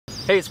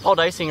Hey, it's Paul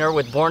Deisinger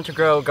with Born to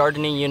Grow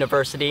Gardening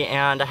University,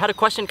 and I had a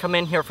question come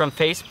in here from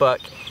Facebook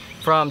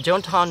from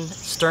Jonathan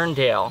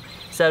Sterndale.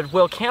 It said,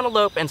 will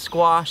cantaloupe and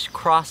squash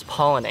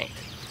cross-pollinate?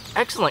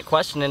 Excellent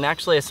question, and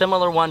actually a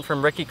similar one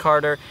from Ricky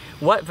Carter.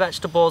 What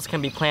vegetables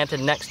can be planted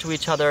next to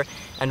each other,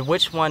 and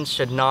which ones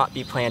should not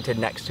be planted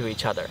next to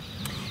each other?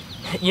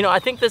 You know, I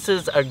think this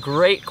is a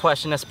great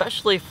question,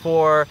 especially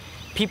for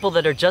people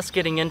that are just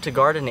getting into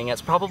gardening.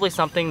 It's probably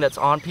something that's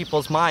on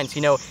people's minds.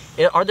 You know,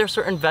 are there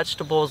certain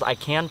vegetables I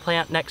can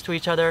plant next to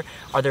each other?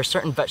 Are there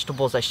certain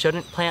vegetables I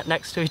shouldn't plant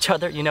next to each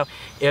other? You know,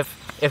 if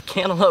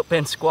cantaloupe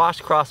and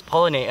squash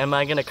cross-pollinate, am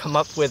I gonna come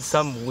up with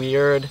some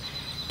weird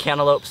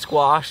cantaloupe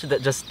squash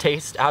that just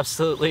tastes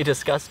absolutely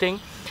disgusting?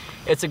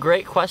 It's a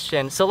great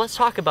question, so let's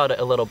talk about it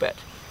a little bit.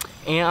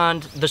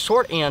 And the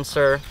short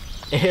answer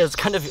is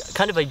kind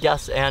of a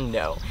yes and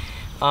no.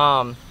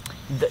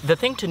 The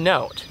thing to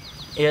note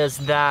is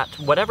that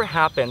whatever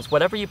happens,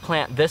 whatever you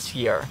plant this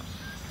year,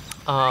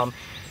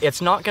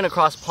 it's not going to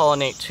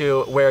cross-pollinate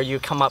to where you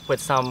come up with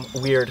some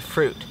weird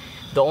fruit.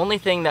 The only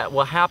thing that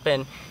will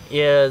happen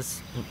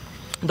is,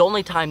 the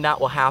only time that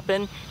will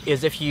happen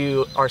is if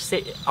you are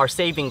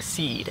saving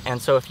seed.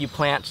 And so if you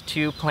plant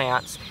two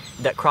plants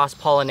that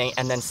cross-pollinate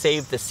and then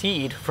save the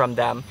seed from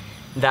them,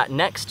 that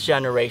next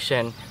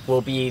generation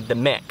will be the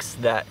mix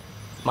that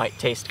might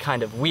taste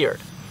kind of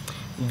weird.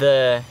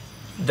 The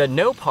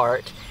no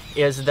part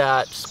is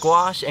that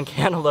squash and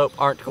cantaloupe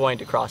aren't going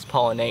to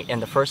cross-pollinate in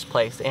the first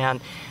place, and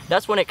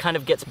that's when it kind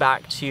of gets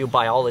back to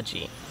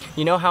biology.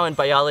 You know how in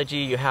biology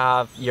you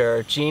have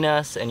your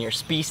genus and your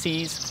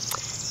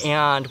species,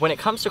 and when it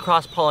comes to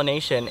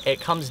cross-pollination, it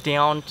comes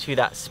down to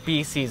that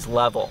species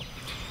level.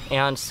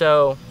 And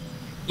so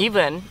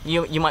even,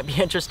 you might be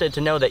interested to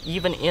know that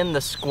even in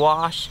the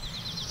squash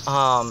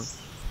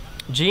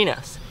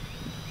genus,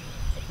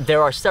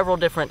 there are several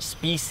different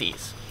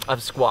species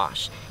of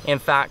squash. In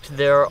fact,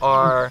 there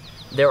are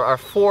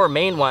 4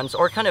 main ones,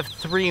 or kind of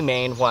 3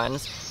 main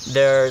ones.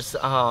 There's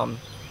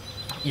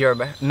your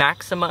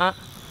Mixima,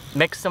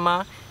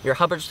 your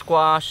Hubbard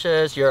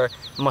squashes, your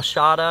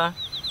Machada,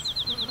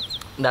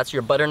 that's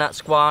your butternut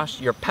squash,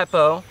 your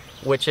Peppo,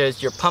 which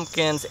is your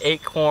pumpkins,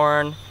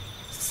 acorn,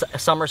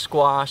 summer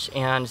squash,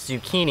 and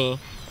zucchini,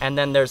 and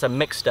then there's a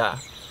Mixta,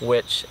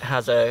 which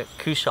has a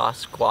cushaw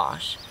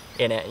squash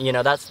in it. You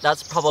know,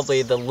 that's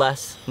probably the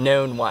less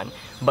known one.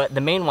 But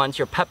the main ones,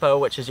 your Peppo,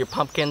 which is your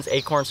pumpkins,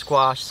 acorn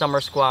squash, summer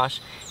squash,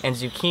 and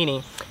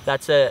zucchini,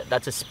 that's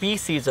a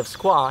species of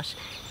squash.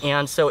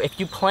 And so if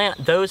you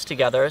plant those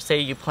together, say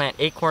you plant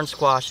acorn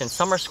squash and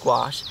summer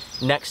squash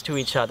next to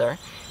each other,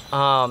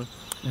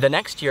 the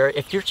next year,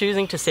 if you're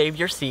choosing to save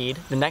your seed,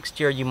 the next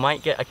year you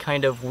might get a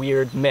kind of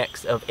weird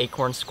mix of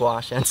acorn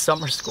squash and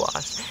summer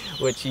squash,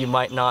 which you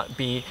might not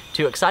be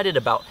too excited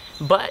about.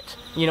 But,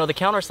 you know, the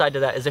counter side to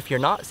that is if you're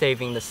not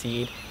saving the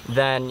seed,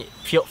 then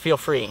feel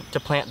free to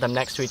plant them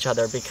next to each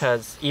other,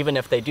 because even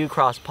if they do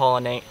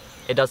cross-pollinate,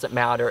 it doesn't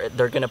matter.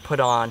 They're going to put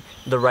on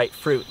the right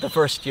fruit the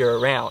first year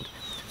around.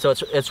 So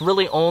it's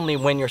really only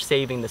when you're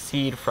saving the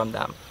seed from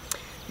them.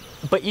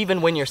 But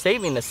even when you're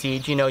saving the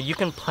seed, you know, you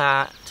can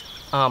plant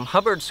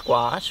Hubbard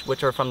squash,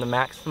 which are from the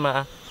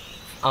Mixima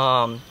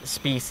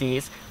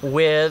species,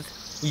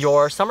 with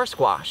your summer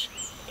squash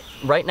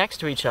right next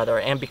to each other.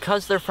 And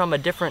because they're from a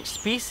different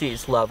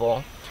species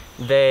level,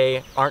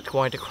 they aren't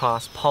going to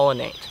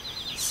cross-pollinate.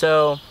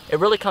 So it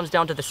really comes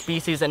down to the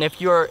species, and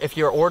if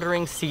you're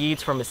ordering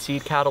seeds from a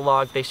seed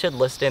catalog, they should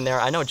list in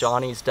there, I know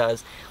Johnny's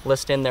does,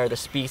 list in there the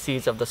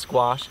species of the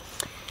squash.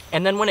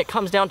 And then when it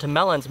comes down to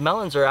melons,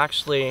 melons are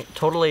actually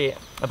totally,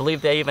 I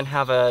believe they even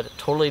have a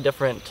totally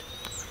different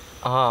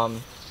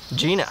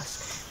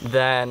genus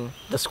than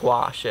the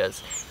squash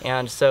is.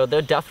 And so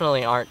they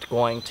definitely aren't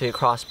going to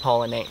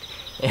cross-pollinate.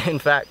 In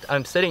fact,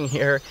 I'm sitting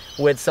here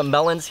with some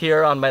melons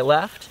here on my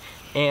left,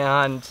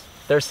 and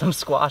there's some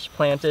squash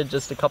planted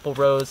just a couple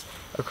rows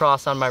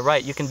across on my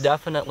right. You can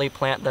definitely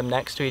plant them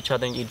next to each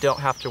other, and you don't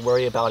have to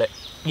worry about it,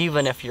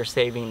 even if you're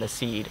saving the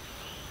seed.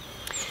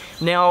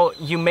 Now,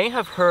 you may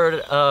have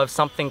heard of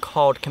something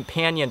called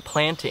companion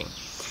planting.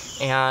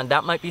 And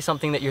that might be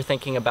something that you're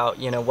thinking about.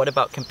 You know, what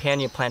about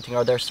companion planting?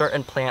 Are there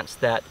certain plants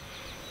that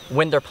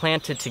when they're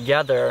planted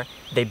together,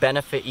 they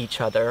benefit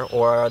each other?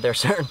 Or are there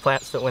certain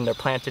plants that when they're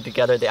planted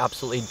together, they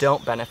absolutely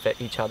don't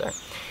benefit each other?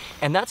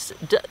 And that's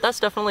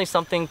definitely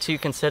something to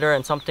consider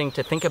and something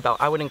to think about.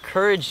 I would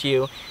encourage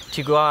you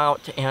to go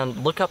out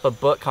and look up a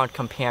book on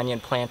companion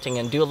planting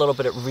and do a little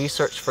bit of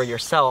research for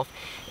yourself.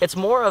 It's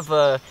more of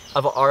an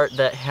art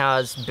that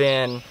has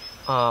been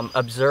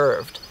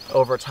observed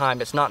over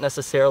time. It's not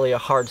necessarily a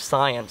hard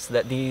science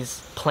that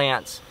these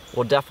plants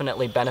will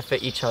definitely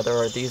benefit each other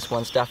or these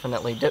ones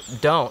definitely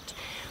don't.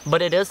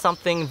 But it is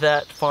something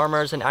that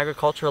farmers and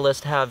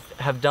agriculturalists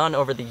have done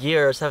over the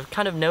years, have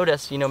kind of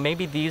noticed, you know,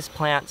 maybe these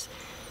plants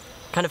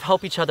kind of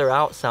help each other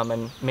out some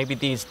and maybe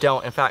these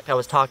don't. In fact, I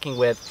was talking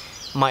with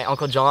my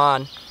Uncle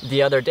John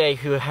the other day,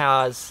 who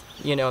has,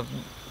 you know,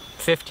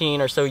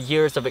 15 or so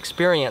years of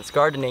experience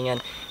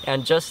gardening,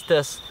 and just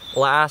this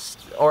last,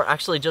 or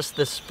actually just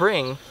this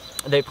spring,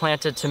 they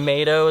planted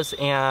tomatoes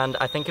and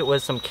I think it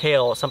was some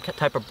kale, some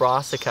type of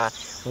brassica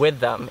with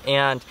them,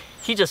 and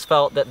he just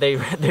felt that they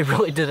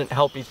really didn't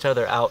help each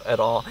other out at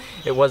all.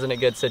 It wasn't a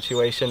good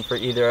situation for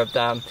either of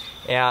them,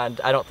 and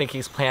I don't think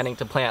he's planning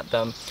to plant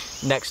them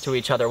next to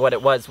each other. What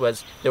it was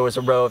there was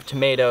a row of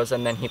tomatoes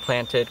and then he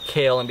planted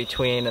kale in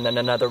between and then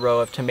another row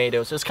of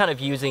tomatoes. It was kind of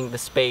using the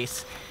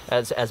space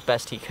as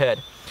best he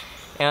could.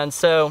 And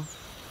so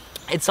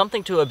it's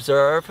something to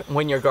observe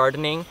when you're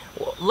gardening.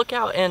 Look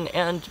out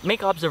and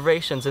make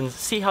observations and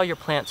see how your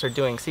plants are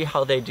doing, see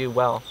how they do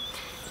well.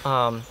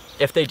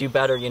 If they do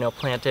better, you know,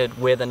 planted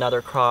with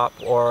another crop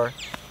or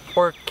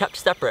kept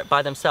separate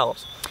by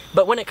themselves.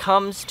 But when it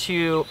comes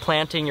to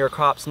planting your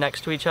crops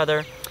next to each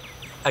other,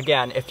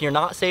 again, if you're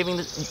not saving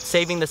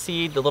the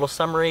seed, the little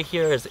summary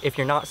here is if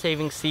you're not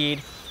saving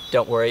seed,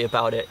 don't worry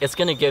about it. It's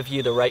going to give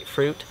you the right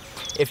fruit.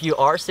 If you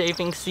are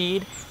saving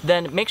seed,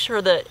 then make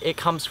sure that it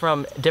comes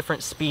from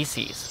different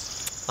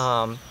species.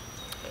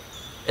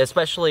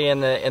 Especially in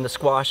the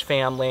squash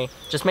family,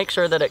 just make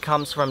sure that it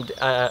comes from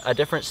a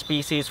different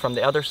species from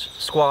the other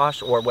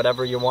squash or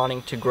whatever you're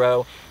wanting to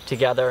grow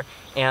together,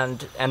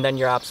 and then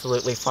you're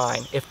absolutely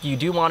fine. If you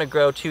do want to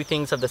grow two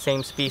things of the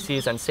same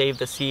species and save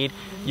the seed,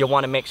 you'll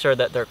want to make sure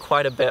that they're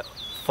quite a bit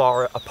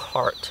far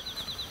apart,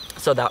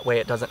 so that way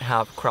it doesn't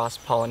have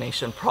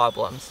cross-pollination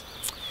problems.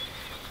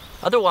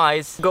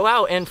 Otherwise, go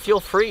out and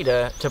feel free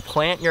to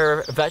plant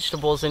your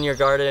vegetables in your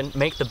garden,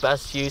 make the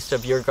best use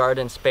of your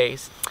garden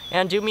space.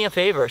 And do me a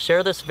favor,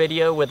 share this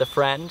video with a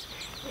friend,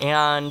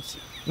 and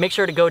make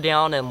sure to go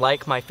down and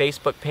like my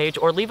Facebook page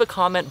or leave a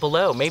comment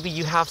below. Maybe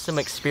you have some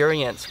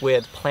experience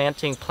with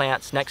planting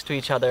plants next to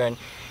each other and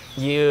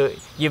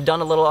you've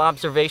done a little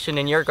observation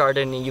in your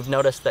garden and you've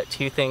noticed that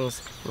two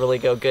things really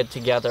go good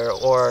together,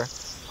 or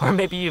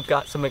maybe you've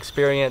got some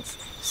experience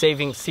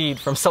saving seed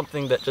from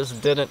something that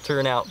just didn't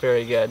turn out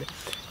very good.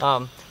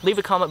 Leave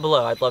a comment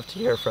below. I'd love to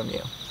hear from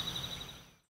you.